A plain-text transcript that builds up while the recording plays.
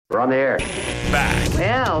We're on the air. Back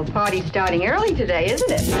Well, party's starting early today,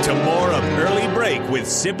 isn't it? to more of Early Break with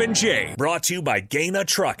Sip and Jay, brought to you by Gaina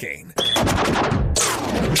Trucking.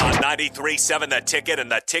 On 93.7 The Ticket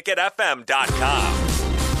and theticketfm.com.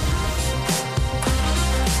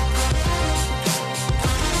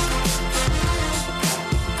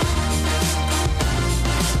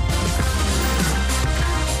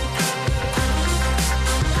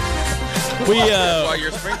 We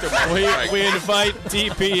invite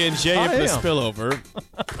DP and Jay for the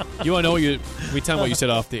spillover. You want to know we tell them what you said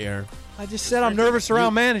off the air. I just said I'm nervous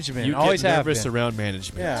around management. You always get have nervous been. around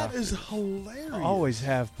management. Yeah. That is hilarious. Always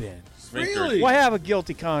have been. Really? Well, I have a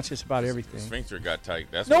guilty conscience about everything. Sphincter got tight.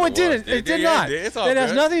 That's No, what it didn't. was. It did not. It's all It good.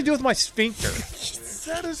 has nothing to do with my sphincter.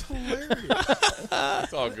 That is hilarious.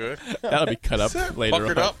 It's all good. That'll be cut up later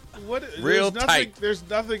Puckered on. up. there's Real nothing, tight. There's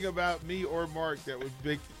nothing about me or Mark that would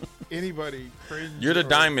make anybody cringe. You're the or-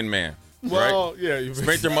 diamond man, Well, right? yeah. You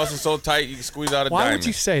Sphincter muscle so tight you can squeeze out a Why diamond. would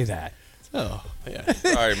you say that? Oh, yeah.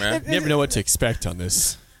 Sorry, man. You never know what to expect on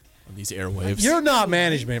these airwaves. You're not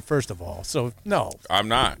management, first of all, so no. I'm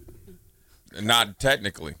not. Not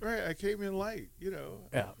technically. Right, I came in light, you know.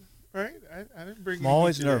 Yeah. Right? I didn't bring I'm you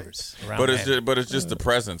always today. nervous around But it's management. just, but it's just the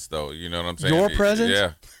presence, though. You know what I'm saying? Your presence?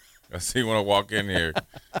 Yeah. I see when I walk in here.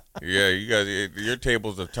 Yeah, you guys, your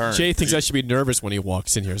tables have turned. Jay thinks I should be nervous when he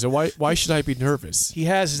walks in here. So why should I be nervous? He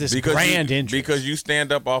has this because grand you, interest. because you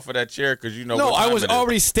stand up off of that chair because you know. No, what I time was it is.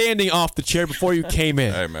 already standing off the chair before you came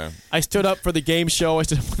in. Hey, man. I stood up for the game show. I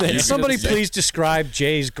stood up for Can somebody please describe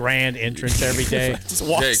Jay's grand entrance every day? just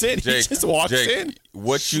walks in. He just walks in.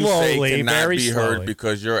 What you Slowly, say cannot very be slowly. heard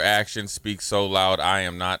because your actions speak so loud. I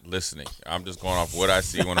am not listening. I'm just going off what I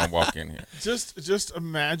see when I walk in here. Just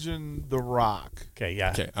imagine The Rock. Okay,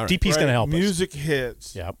 yeah. Okay, all right. DP's going to help us. Music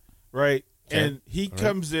hits. Yep. Right? Okay. And he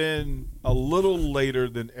comes in a little later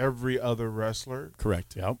than every other wrestler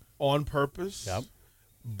Correct. Yep. on purpose. Yep.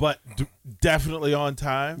 But definitely on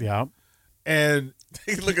time. Yep. And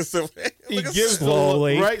He's looking so. he gives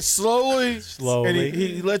Slowly. slowly, Slowly. and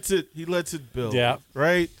he lets it build. Yeah.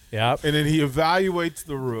 Right. Yep. And then he evaluates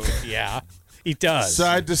the room, Yeah. He does.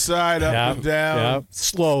 side to side, up Yep. and down, Yep.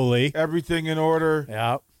 Slowly. everything in order.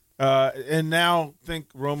 Yep. And now think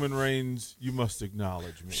Roman Reigns, you must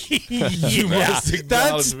acknowledge me. Yeah. must acknowledge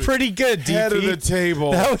That's me. pretty good, DP. Head of the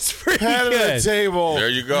table. That was pretty Head good. of the table. There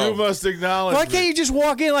you go. You must acknowledge Why me. can't you just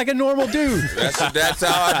walk in like a normal dude? That's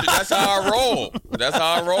how I roll. That's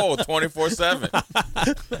how I roll 24/7.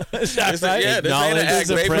 Is that right? Yeah, this ain't an act, Acknowledges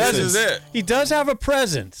a baby. This presence. is it. He does have a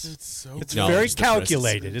presence. It's so It's No, very it's the presence.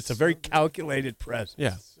 calculated. It's a very calculated presence.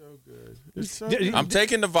 Yeah. good. It's so D- good. I'm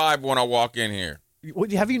taking the vibe when I walk in here.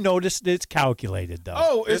 Have you noticed it's calculated, though?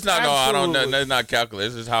 Oh, It's not. No, I don't. absolutely- It's not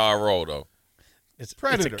calculated. This is how I roll, though. It's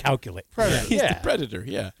Predator. It's a calculate. Predator. He's Yeah. the predator.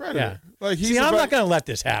 Yeah. Predator. Yeah. Like he's See, I'm about- not going to let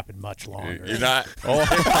this happen much longer. You're not.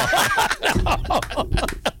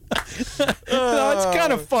 No, it's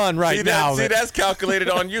kind of fun right See, now. that's calculated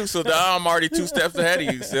on you. So now I'm already 2 steps ahead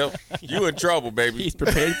of you, Sil. You in trouble, baby. He's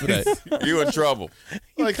prepared for that. You in trouble.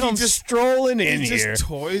 like He comes strolling in he here. just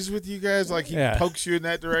toys with you guys. Like he Yeah. pokes you in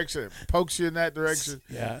that direction, pokes you in that direction,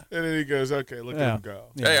 Yeah. and then he goes, "Okay, look Yeah. at him go."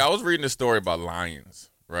 Yeah. Hey, I was reading a story about lions,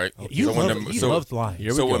 right? You So when love, the- you so- loved lying.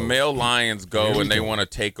 Here we So go. when male lions go Here we and they go. want to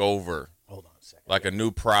take over, Hold on a second. like a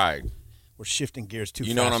new pride, We're shifting gears too fast.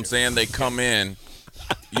 you know what I'm here. saying? They come in.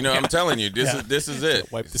 You know, I'm telling you, this is it.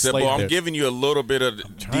 Wipe the Simple. slate I'm there. giving you a little bit of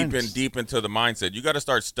trying to deep into the mindset. You got to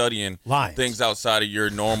start studying Lions. things outside of your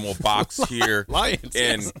normal box here Lions,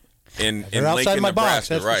 in yes. in They're outside Lincoln, my box,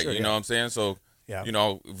 Nebraska, that's for right? sure, You yeah. know what I'm saying? So, Yeah. you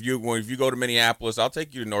know, if you go to Minneapolis, I'll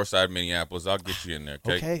take you to north side of Minneapolis. I'll get you in there.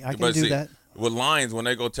 Okay, Okay, I can But do see, that. With lions, when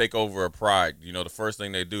they go take over a pride, you know, the first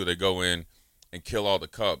thing they do, they go in and kill all the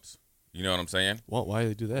cubs. You know what I'm saying? Well, why do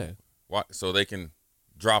they do that? Why? So they can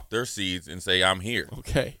drop their seeds and say, "I'm here."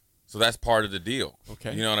 Okay. So that's part of the deal.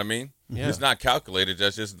 Okay. You know what I mean? Yeah. It's not calculated.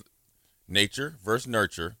 That's just nature versus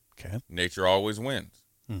nurture. Okay. Nature always wins.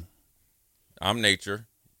 I'm nature.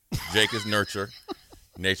 Jake is nurture.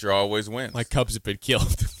 Nature always wins. My Cubs have been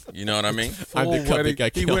killed. You know what I mean? I'm the Cub that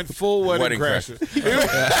got He killed. went full wedding, Wedding crasher.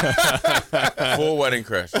 Full wedding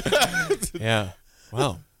crash. Yeah.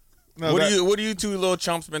 Wow. No, What that- do you two little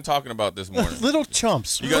chumps been talking about this morning? Little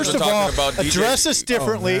chumps. You guys First are of all, talking about DJ address us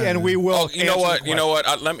differently, and we will. Oh, you know answer what? the You know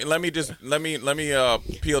question. what? Let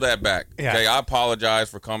me peel that back. Yeah. Okay, I apologize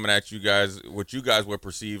for coming at you guys what you guys would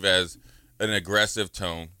perceive as an aggressive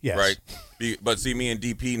tone. Yes. Right. But see, me and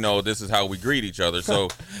DP know this is how we greet each other. So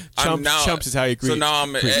Chumps is how you greet. So now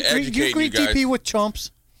I'm educating You you greet guys. DP with chumps.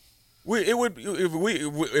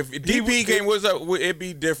 If DP game was up, it'd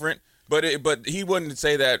be different. But he wouldn't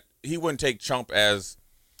say that. He wouldn't take chump as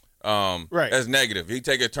as negative. He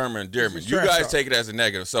take a term of endearment. You trash guys talk. take it as a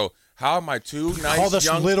negative. So how are my two nice Call us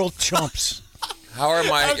young little chumps. How are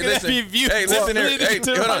my How can that be viewed hey, listen here. Hey,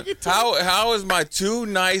 differently hold on. How is my two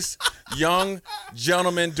nice young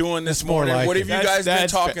gentlemen doing this more morning? like What it. have you guys been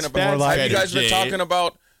That's talking about? more like Have you it, guys been Jay. talking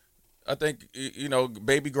about? I think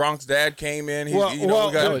Baby Gronk's dad came in. He, Well, we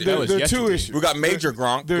got that was there are two yesterday. issues. we got Major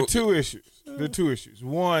Gronk. There are two issues.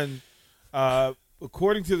 One,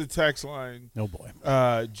 according to the text line, Oh, boy.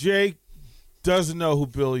 Jake doesn't know who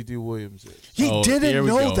Billy D. Williams is. He Oh, didn't here we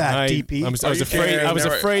know go. that, I DP. was Are you afraid. kidding? I was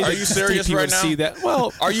afraid. Are that you serious DP right would now? see that.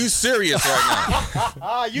 Well, Are you serious right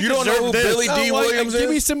now? You don't know who deserve this. Billy D. no, why- Williams give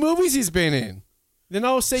me is? some movies he's been in. Then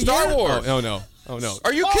I'll say Star yeah. Wars. Oh no. Oh no.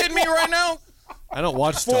 Are you kidding me right now? I don't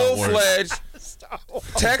watch Star Wars. Full-fledged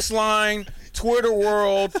text line, Twitter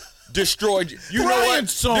world destroyed you. You know what? Brian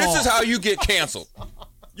Song. This is how you get canceled.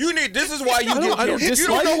 This is why you I get. don't You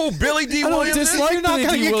dislike- don't know who Billy D. I don't Williams is. dislike You're not Billy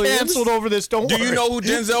going to D. get Williams. canceled over this. Don't Do worry. you know who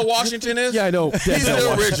Denzel Washington is? Yeah, I know. He's Denzel the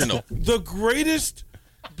Washington. original. The greatest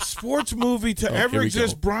sports movie to here ever we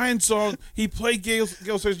exist. go. Brian Song. He played Gale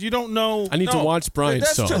says you don't know. I need to No, watch Brian's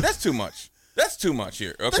that's song. That's too much. That's too much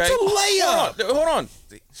here. Okay, That's a layup. Hold on.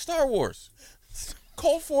 Star Wars,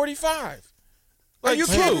 Colt 45. Are you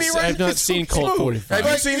kidding me right I've now? not seen Colt 45.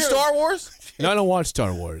 Have you seen Star Wars? No, I don't watch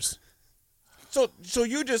Star Wars. So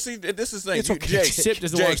you just see this is the thing. It's You- okay, Jake, Sip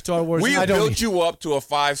doesn't Jake, watch Star Wars. We I don't built you up to a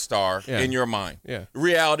 5-star Yeah. in your mind. Yeah.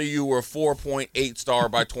 Reality, you were 4.8 star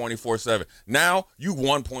by 24/7. Now you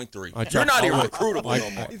 1.3. I You're dropped not even all my- recruitable no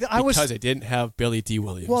more. Because I didn't have Billy D.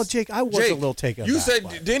 Williams. Well, Jake, I was Jake, a little taken you aback. said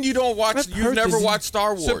by it. then you don't watch. I've You've heard never this- watched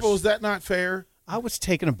Star Wars. Simple, is that not fair? I was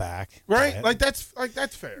taken aback. by Right? it. Like that's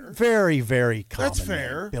fair. Very, very common. That's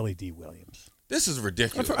fair. name, Billy D. Williams. This is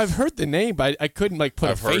ridiculous. I've heard the name, but I couldn't put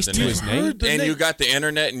I've a heard face the to name. his You've name. heard the and name. you got the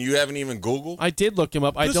internet and you haven't even Googled. I did look him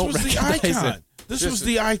up. I This don't was the recognize icon. it. This This was is-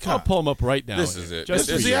 the icon. I'll pull him up right now. This is it. Just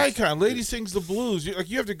This is for the you. icon. Lady sings the blues. You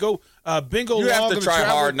have to go bingo You long. have to and the try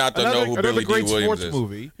Traveling- hard not to know another- who another Billy D. great Williams sports is.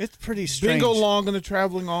 movie. It's pretty strange. Bingo long and the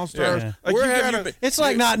Traveling All Stars. Yeah. Like Where you have gotta, you been? It's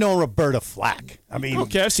like not knowing Roberta Flack. I mean,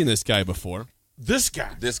 Okay, I've seen this guy before. This guy.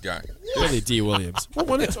 This guy. Billy D. Williams.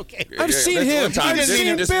 it's okay. I've seen that's him. one time. I've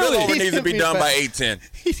seen This Billy. spillover needs to be done by 8:10.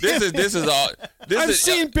 This is all. I've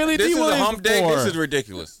seen Billy This D. is a Williams hump day. before. This is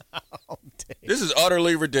ridiculous. This is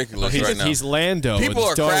utterly ridiculous right now. He's Lando. People in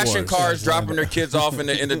are Star crashing Wars. cars, dropping their kids off in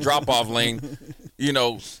the drop-off lane. You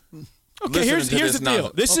know. Okay, here's the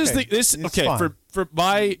deal. This is Okay, this. it's Okay, fine. for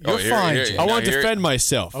my. Oh, You're fine, Jake. I now want to here- defend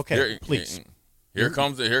myself. Okay, Here, please. Here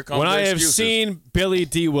comes When the I have excuses. seen Billy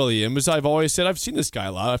D. Williams, I've always said I've seen this guy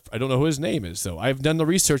a lot. I don't know who his name is, though. I've done the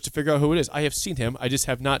research to figure out who it is. I have seen him. I just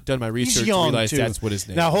have not done my research He's to young, realize too. that's what his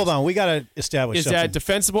name Now, is. hold on. We got to establish Is something. that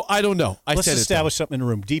defensible? I don't know. Let's said establish something in the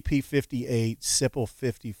room. DP 58, Sipple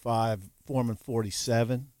 55, Foreman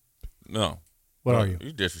 47. No. What are you?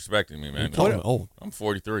 You disrespecting me, man. Oh, old. I'm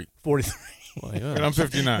 43. 43. Well, yeah. And I'm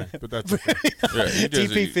 59, but that's okay. Yeah, you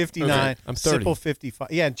just- DP 59. I'm 30. Sipple 55.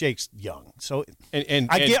 Yeah, Jake's young. So And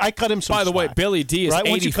I cut him some by the way, slack. Billy D is Right?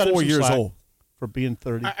 Once you cut him 84 some years slack old. for being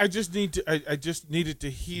 30. I just needed to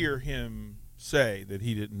hear him say that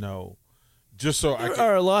he didn't know, just so There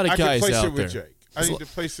are a lot of I guys could place out it with there. Jake. I need to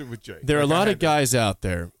place it with Jake. There are a Like I lot had of to. guys out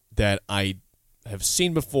there that I have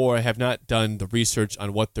seen before. I have not done the research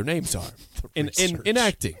on what their names are in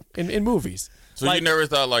acting, in movies. So you never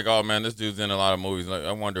thought like, oh man, this dude's in a lot of movies. Like,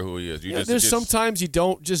 I wonder who he is. You Yeah, just, there's just- sometimes you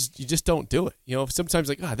just don't do it. You know, sometimes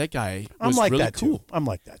like, that guy I'm was like really that cool. too. I'm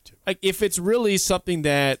like that too. Like if it's really something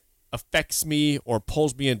that affects me or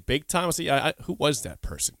pulls me in big time, I'll say, who was that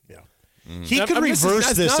person? Yeah. Mm-hmm. He could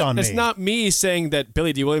reverse this on me. It's not me saying that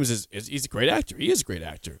Billy D. Williams is he's a great actor. He is a great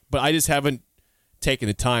actor, but I just haven't taken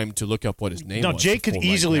the time to look up what his name No, was. Jake could before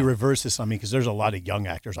right easily now. reverse this on me because there's a lot of young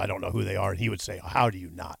actors I don't know who they are, and he would say, "How do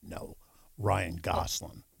you not know Ryan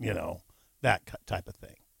Gosling?" You know, that type of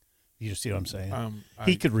thing. You see what I'm saying?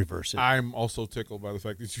 He could reverse it. I'm also tickled by the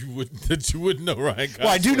fact that you wouldn't know Ryan Gosling. well,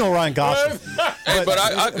 I do know Ryan Gosling. Hey, but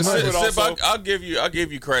but also- I'll give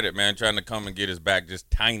you credit, man. Trying to come and get his back just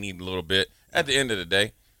tiny little bit. At the end of the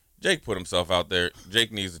day, Jake put himself out there.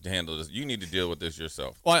 Jake needs to handle this. You need to deal with this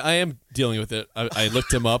yourself. Well, I am dealing with it. I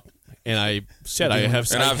looked him up, and I said I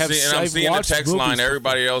have. And I'm seeing the watched text line. movies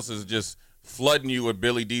Everybody else is just flooding you with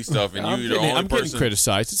Billy D stuff, and I'm you're the getting, only I'm getting person.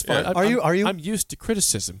 criticized. It's fine. Yeah. Are you? I'm used to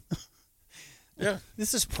criticism. Yeah,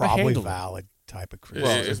 This is probably handle it. valid type of It-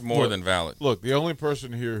 criticism. it's more than valid. Look, the only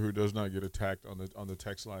person here who does not get attacked on the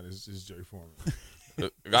text line is Jay Foreman. I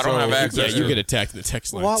don't have Yeah, access. you to get attacked in the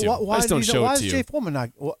text line why, too. why, I just don't show why it is to Jay you. Foreman not?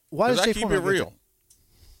 Why does I Jay keep Foreman it not get real.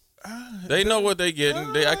 They know what they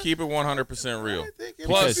getting. I keep it 100% real.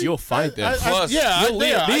 Because you'll find them. Plus, You'll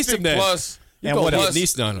leave I some think- there. plus You go Liam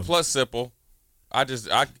Neeson on him. Plus Sipple. I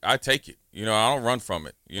take it. You know, I don't run from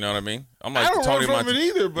it. You know what I mean? I'm like I don't Tony run from it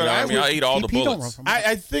either, but you know what I mean? I eat all the bullets.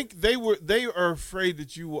 I think they are afraid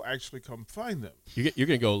that you will actually come find them. You're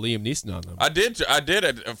gonna go Liam Neeson on them. I did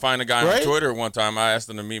find a guy on Twitter one time. I asked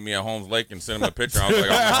him to meet me at Holmes Lake and send him a picture. I was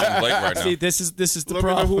like, I'm at Holmes Lake right now. See, this is the Let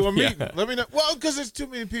problem. me know who I'm meeting. Let me know. Well, because there's too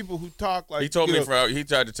many people who talk like. He told me he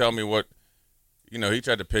tried to tell me what, you know, he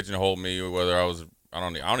tried to pigeonhole me whether I was. I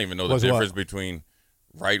don't even know the difference between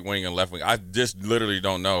right wing and left wing. I just literally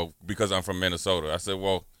don't know because I'm from Minnesota. I said,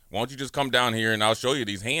 well, why don't you just come down here and I'll show you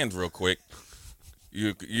these hands real quick.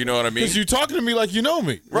 You know what I mean? Because you're talking to me like you know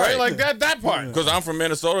me, right? Like that part. Because I'm from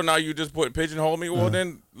Minnesota. Now you just pigeonhole me. Well,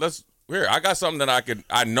 then I got something that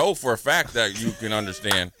I know for a fact that you can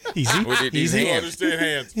understand. Easy. These You hands. understand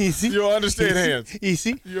hands. Easy. You understand hands.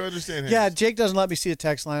 Easy. You understand hands. Yeah, Jake doesn't let me see the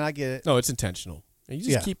text line. I get it. No, it's intentional. You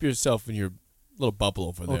just keep yourself in your little bubble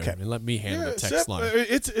over there and let me handle the text line.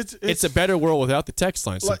 It's a better world without the text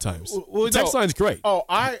line sometimes. The text line's great. Oh,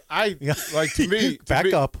 I like to me.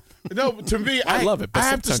 Back up. No, to me, I love it. But I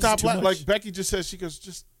have to stop. laughing. Like Becky just says, she goes,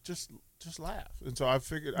 just laugh. And so I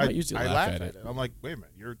figured I laugh at it. I'm like, wait a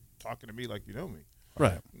minute, you're talking to me like you know me,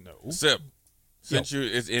 right? No. Sip. Since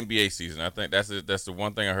it's NBA season, I think that's the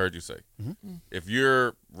one thing I heard you say. Mm-hmm. If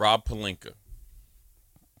you're Rob Pelinka,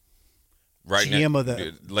 right GM now, of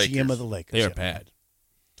the Lakers, they are bad.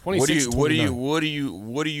 What are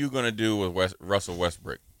you gonna do with Russell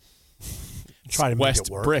Westbrook? Try to make it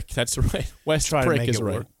work. Brick, that's right. Westbrook is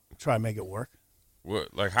right. Try to make it work.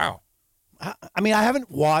 What, like how? I mean, I haven't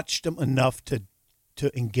watched him enough to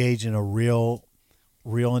engage in a real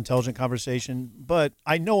intelligent conversation, but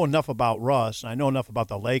I know enough about Russ, and I know enough about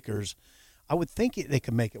the Lakers. I would think they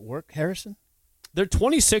could make it work. Harrison? They're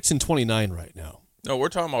 26 and 29 right now. No, we're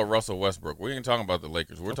talking about Russell Westbrook. We ain't talking about the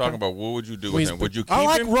Lakers. We're talking about what would you do with him? Would you keep him? I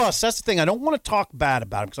like Russ. That's the thing. I don't want to talk bad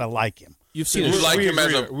about him because I like him. You've seen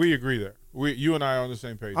we agree there. You and I are on the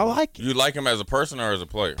same page. I like him. You like him as a person or as a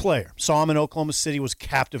player? Player. Saw him in Oklahoma City, was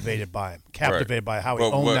captivated by him. Captivated by how he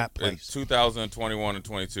owned that place. In 2021 and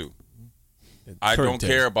 22, I don't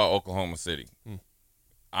care about Oklahoma City.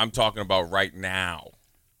 I'm talking about right now.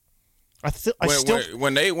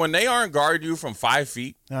 When they aren't guard you from 5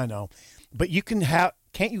 feet. I know. But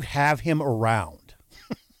can't you have him around?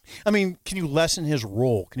 I mean, can you lessen his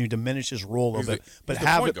role? Can you diminish his role a little bit? But he's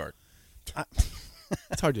the point guard.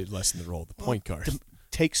 It's hard to lessen the role of the point guard.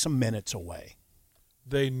 Take some minutes away.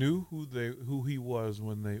 They knew who he was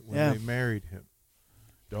when they married him.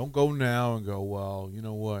 Don't go now and go, well, you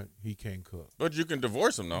know what? He can't cook. But you can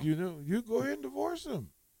divorce him, though. You go ahead and divorce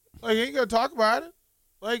him. Like, you ain't got to talk about it.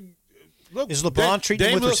 Like, look. Is LeBron treating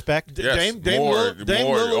him with respect? Yes, Dame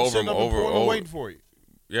Lillard's sitting up in Portland waiting for you.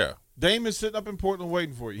 Yeah. Dame is sitting up in Portland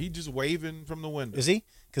waiting for you. He just waving from the window. Is he?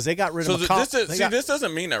 Because they got rid of McCollum. This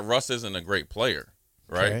doesn't mean that Russ isn't a great player,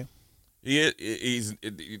 right? Okay.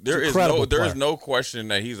 There is no question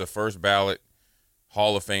that he's a first ballot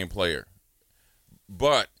Hall of Fame player.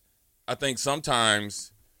 But I think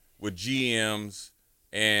sometimes with GMs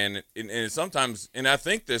and sometimes, and I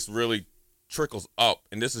think this really trickles up,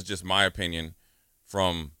 and this is just my opinion,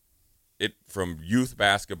 from youth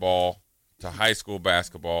basketball to high school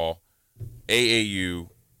basketball, AAU,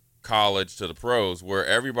 college to the pros, where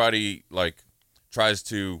everybody like tries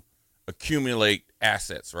to accumulate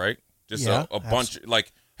assets, right? Just a bunch,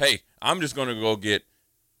 like, hey, I'm just going to go get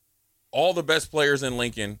all the best players in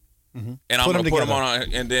Lincoln, and I'm going to put them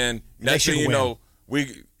on, and then next thing you know,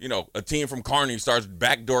 a team from Kearney starts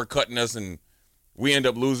backdoor cutting us, and we end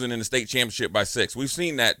up losing in the state championship by 6. We've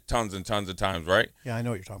seen that tons and tons of times, right? Yeah, I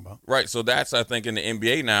know what you're talking about. Right, so that's, I think, in the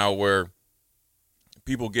NBA now where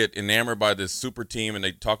people get enamored by this super team and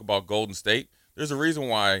they talk about Golden State. There's a reason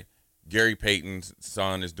why Gary Payton's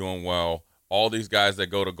son is doing well. All these guys that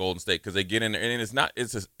go to Golden State because they get in there, and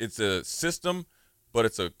it's a system, but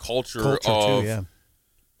it's a culture of too,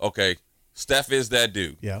 okay, Steph is that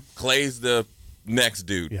dude. Yeah. Clay's the next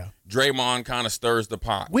dude. Yeah. Draymond kind of stirs the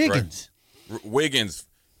pot. Wiggins. Right? Wiggins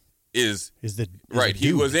is the right.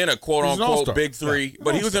 He was in a quote unquote big three,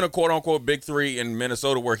 but he was in a quote unquote big three in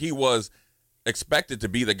Minnesota where he was expected to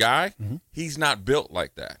be the guy. He's not built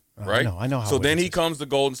like that, right? I know how. So then he comes to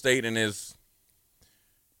Golden State and is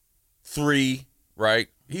 3, right?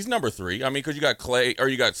 He's number 3. I mean, because you got Clay or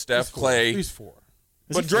you got Steph, Clay. He's 4.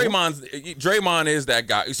 But Draymond is that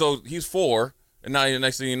guy. So he's 4, and now the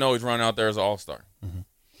next thing you know, he's running out there as an all-star.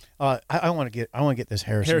 I want to get this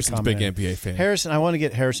Harrison. Harrison's a big NBA fan. Harrison, I want to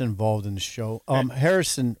get Harrison involved in the show.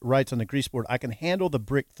 Harrison writes on the grease board, I can handle the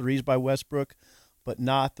brick threes by Westbrook, but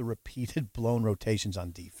not the repeated blown rotations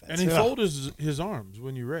on defense. And he folded his arms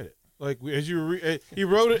when you read it. Like he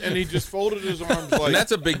wrote it and he just folded his arms like. And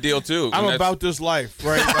that's a big deal too. I'm about this life,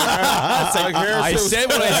 right? I said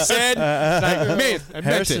what I said.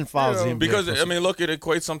 Harrison follows him because I mean, look, it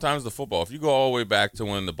equates sometimes to football. If you go all the way back to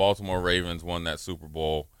when the Baltimore Ravens won that Super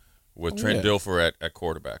Bowl with Trent Dilfer at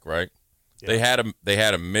quarterback, right? Yeah. They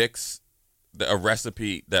had a mix, a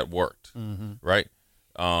recipe that worked, right?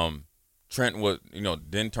 Trent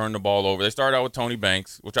didn't turn the ball over. They started out with Tony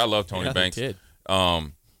Banks, which I love Tony Banks. They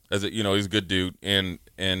did. He's a good dude, and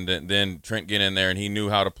then Trent get in there and he knew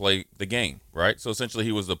how to play the game, right? So essentially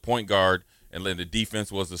he was the point guard and then the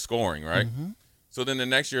defense was the scoring, right? So then the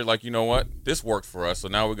next year, like, you know what, this worked for us, so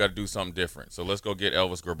now we got to do something different. So let's go get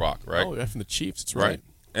Elvis Grbac, right? Oh, yeah, from the Chiefs, that's right.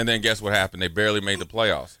 And then guess what happened? They barely made the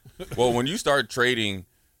playoffs. Well, when you start trading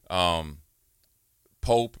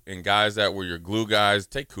Pope and guys that were your glue guys,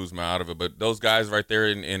 take Kuzma out of it, but those guys right there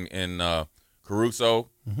in Caruso,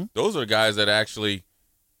 those are the guys that actually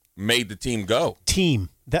made the team go. Team.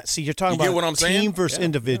 You're talking about what I'm saying? Team versus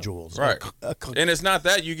individuals. Right. And it's not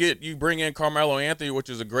that you bring in Carmelo Anthony, which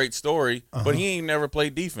is a great story, but he ain't never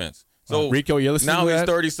played defense. So Rico, you listening now to he's that?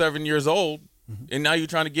 37 years old, and now you're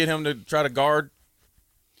trying to get him to try to guard,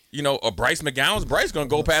 a Bryce McGowan. Bryce going to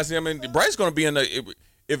go past him, and Bryce going to be in the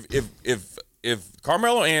if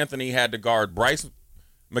Carmelo Anthony had to guard Bryce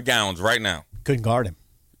McGowan right now, couldn't guard him.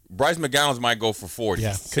 Bryce McGowan might go for 40.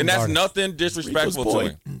 Yeah, and that's nothing disrespectful to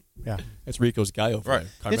him. Yeah. That's Rico's guy over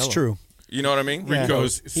there. It's true. You know what I mean? Yeah.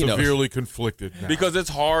 Rico's severely conflicted now. Because it's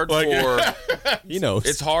hard for he knows.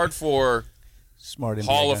 It's hard for smart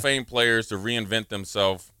Hall of Fame players to reinvent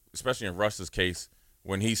themselves, especially in Russ's case,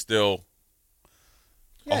 when he's still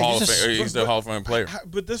a Hall of Fame player.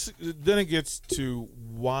 But then it gets to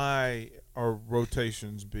why are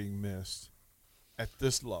rotations being missed at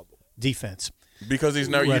this level? Defense. Because you've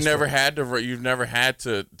never had to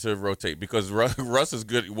rotate because Russ was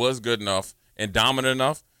good enough and dominant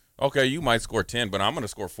enough. Okay, you might score 10, but I'm going to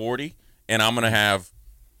score 40, and I'm going to have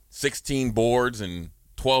 16 boards and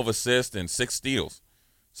 12 assists and 6 steals.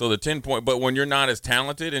 So the 10-point. But when you're not as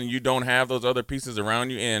talented and you don't have those other pieces around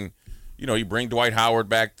you, and you bring Dwight Howard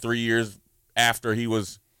back 3 years after he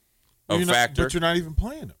was a factor, but you're not even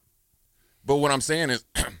playing him. But what I'm saying is.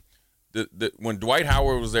 When Dwight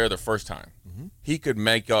Howard was there the first time, he could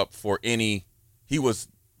make up for he was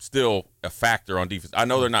still a factor on defense. I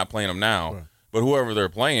know they're not playing him now, but whoever they're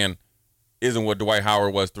playing isn't what Dwight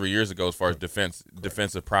Howard was 3 years ago as far as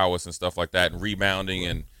defensive prowess and stuff like that and rebounding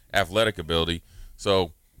and athletic ability.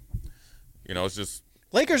 So, it's just.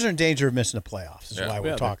 Lakers are in danger of missing the playoffs is why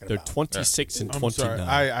we're talking they're about. They're 26 and 29. I'm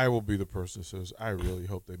sorry. I will be the person that says I really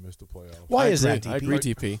hope they miss the playoffs. Why is that, DP? I agree,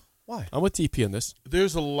 DP. Why? I'm with DP on this.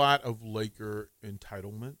 There's a lot of Laker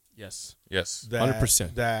entitlement. Yes.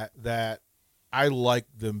 100%. That I like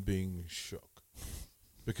them being shook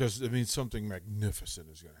because it means something magnificent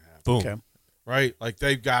is going to happen. Boom. Okay. Right? Like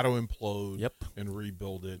they've got to implode and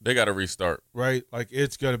rebuild it. They got to restart. Right? Like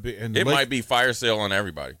it's going to be. And it might be fire sale on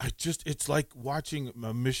everybody. It's like watching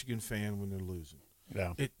a Michigan fan when they're losing.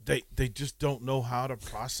 Yeah. They just don't know how to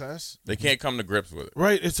process. They can't come to grips with it.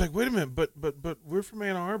 Right. It's like, wait a minute, but we're from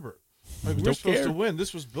Ann Arbor. Like we're supposed to win.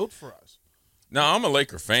 This was built for us. Now, I'm a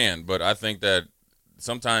Laker fan, but I think that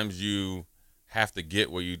sometimes you have to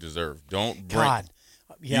get what you deserve. Don't bring. God.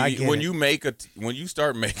 Yeah, I get when it. when you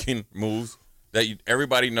start making moves that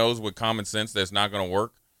everybody knows with common sense that's not going to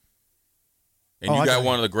work, and you got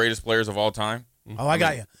one of the greatest players of all time. Oh, I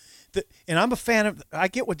got you. And I'm a fan of. I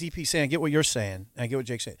get what DP's saying. I get what you're saying. I get what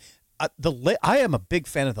Jake's saying. I am a big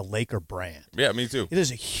fan of the Laker brand. Yeah, me too. It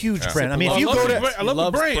is a huge brand. I mean, if you go to, I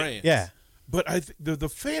love the brand. Yeah, but the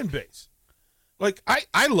fan base, like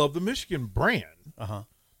I love the Michigan brand.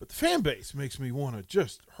 But the fan base makes me want to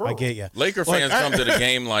just hurl. I get you. Laker fans come to the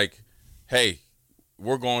game like, hey,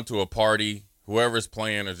 we're going to a party. Whoever's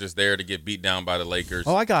playing is just there to get beat down by the Lakers.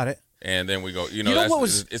 Oh, I got it. And then we go,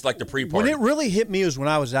 it's like the pre-party. When it really hit me was when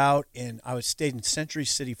I was out and I stayed in Century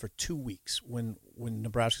City for 2 weeks when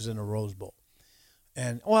Nebraska's in the Rose Bowl.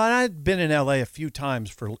 And I'd been in LA a few times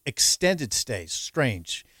for extended stays,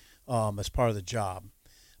 strange, as part of the job.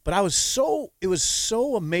 But it was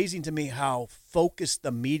so amazing to me how focused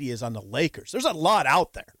the media is on the Lakers. There's a lot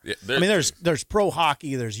out there. Yeah, I mean, there's pro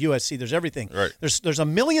hockey, there's USC, there's everything. Right. There's a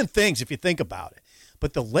million things if you think about it.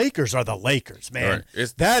 But the Lakers are the Lakers, man.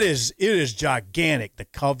 Right. It is gigantic. The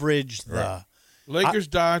coverage, the Lakers,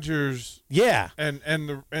 Dodgers, yeah, and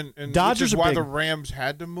Dodgers which is are why big. The Rams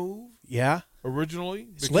had to move. Yeah, originally.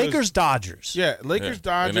 It's Lakers, Dodgers. Yeah, Lakers,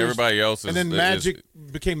 Dodgers, and everybody else. And then Magic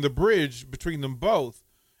became the bridge between them both,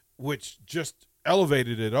 which just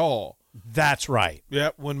elevated it all. That's right. Yeah,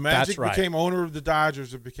 when Magic became owner of the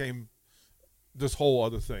Dodgers, it became this whole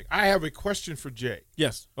other thing. I have a question for Jay.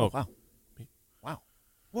 Yes. Oh, wow.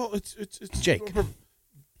 Well, it's Jake.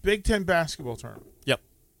 Big Ten basketball tournament. Yep.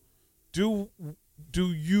 Do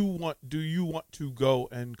you want to go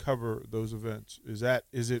and cover those events?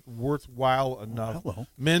 Is it worthwhile enough? Hello.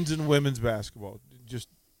 Men's and women's basketball.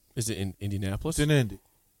 Is it in Indianapolis? It's in Indy,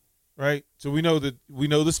 right? So we know the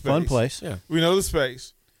space. Fun place. Yeah. We know the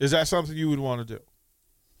space. Is that something you would want to do?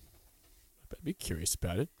 I'd be curious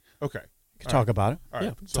about it. Okay. Talk about it. All right.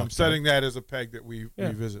 Yeah, So I'm setting that as a peg that we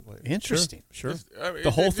revisit later. Interesting. Sure. I mean, The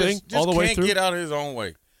whole thing, all the way can't through? get out of his own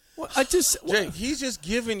way. Well, Jay, he's just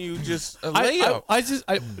giving you just a layup.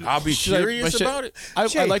 I'll be curious about it.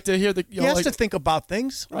 I'd like to hear the. He has to think about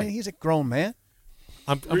things. I mean, he's a grown man.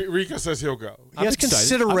 Rico says he'll go. He has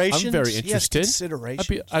considerations. I'm very interested. He has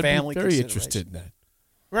considerations. I'd family be very considerations. interested in that.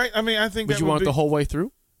 Right? I mean, I think Would you want the whole way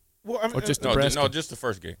through? Well, I mean, or just no, Nebraska? no, just the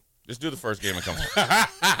first game. Just do the first game and come home.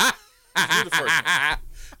 Just do the first game.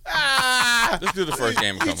 Just do the first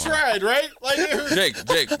game and come home. He tried, right? Like Jake.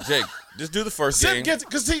 Just do the first game.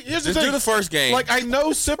 Because here's the Just thing. do the first game. Like, I know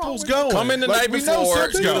Sipple's going. Come in the night before.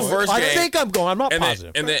 Do the first game. I think I'm going. I'm not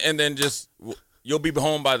positive. And then just you'll be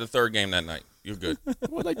home by the third game that night. You're good.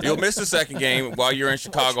 You'll miss the second game while you're in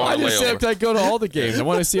Chicago I on the just said layover. I go to all the games. I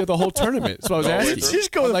want to see the whole tournament. So I was asking.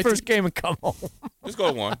 Just go to the first game and come home. Just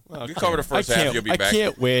go to one. You cover the first half, you'll be back. I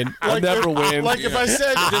can't win. I'll never win. Like if I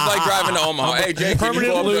said, just like driving to Omaha. Hey, Jay, can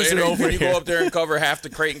you go up there and cover half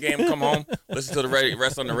the Creighton game and come home? Listen to the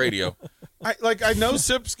rest on the radio. I know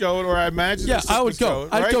Sip's going, or I imagine. Yeah, Sip I would is go. Going,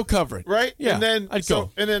 I'd right? go cover it. Right? Yeah, and then I'd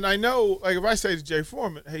go. And then I know, like, if I say to Jay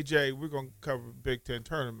Foreman, "Hey Jay, we're gonna cover Big Ten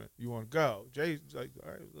tournament. You want to go?" Jay's like, "All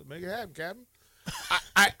right, let's make it happen, Captain."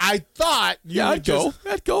 I thought you would I'd go.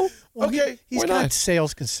 I'd go. Well, okay, he's why got not?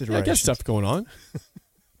 sales Yeah, I considerations. got stuff going on,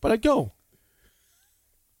 but I'd go.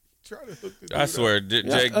 try to hook the dude I swear,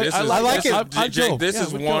 Jake, this is I like it. Jake, this Yeah,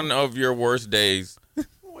 is we'd one go. of your worst days.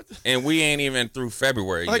 And we ain't even through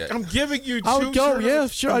February Like, yet. I'm giving you two I would go, tournaments. yeah,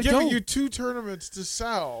 sure, I'm I'd giving go. you 2 tournaments to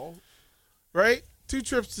sell, right? 2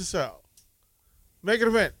 trips to sell. Make an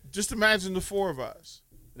event. Just imagine the 4 of us.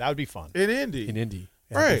 That would be fun. In Indy. In Indy,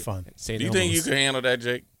 Yeah, that'd be Right. fun. St. Do you think you Elmo's. can handle that,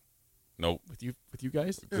 Jake? Nope. with you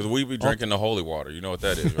guys? Because we be drinking the holy water. You know what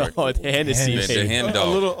that is, right? Oh, the Hennessy. The baby. hen A dog.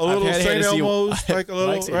 little had St. Hennessy. Elmo's, like a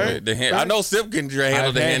little, Like St. right? The hen, I know Sip can handle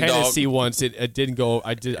I've the had hen dog. Hennessy once. It didn't go.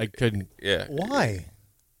 I couldn't. Yeah. Why?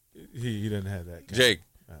 He didn't have that. Jake,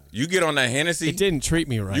 you get on that Hennessy. It didn't treat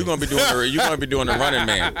me right. You're gonna be doing the running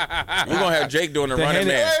man. We're gonna have Jake doing the running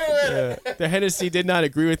man. The Hennessy did not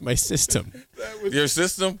agree with my system. Your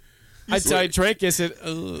system. I drank it. And said,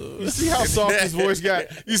 You see how soft his voice got?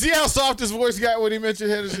 You see how soft his voice got when he mentioned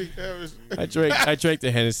Hennessy? I drank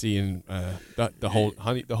the Hennessy and the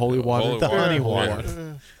holy water. The honey Yeah.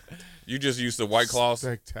 water. You just used the White Claws.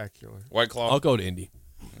 Spectacular. White Claw. I'll go to Indy.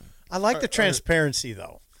 I like the transparency,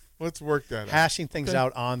 though. Let's work that out. Hashing things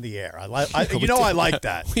out on the air. I like that. We do 'Cause all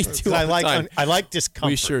the time. I like discomfort.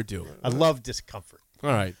 We sure do. I love discomfort.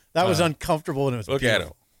 All right. That was uncomfortable and it was Look at him.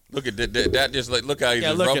 beautiful. Look at that. Just like look how he's Yeah,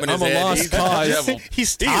 just look rubbing at- his I'm a head. lost He's cause. disheveled.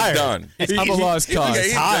 He's tired. done. I'm a lost cause.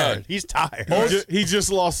 he's tired. done. He's tired. He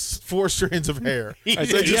just lost 4 strands of hair. I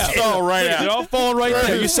They just fell right They're out. all falling right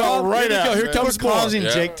there. You saw it right out, out. Here man. comes We're more. causing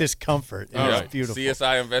Yeah. Jake discomfort. It All was right. beautiful.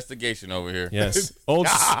 CSI investigation over here. Yes. Old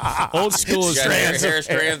school is Got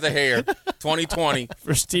strands of hair. 2020.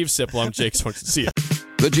 for Steve Sipple. I'm Jake Swanson. See ya.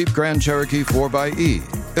 The Jeep Grand Cherokee 4xE.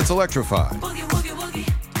 It's electrified.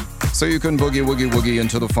 So you can boogie woogie woogie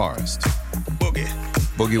into the forest. Boogie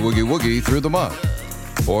woogie woogie through the mud.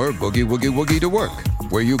 Or boogie woogie woogie to work,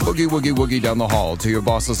 where you boogie woogie woogie down the hall to your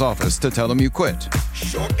boss's office to tell him you quit.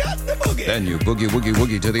 Then you boogie woogie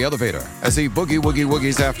woogie to the elevator as he boogie woogie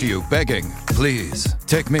woogies after you, begging, please,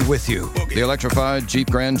 take me with you. The electrified Jeep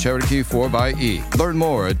Grand Cherokee 4xE. Learn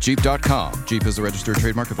more at Jeep.com. Jeep is a registered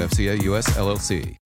trademark of FCA US LLC.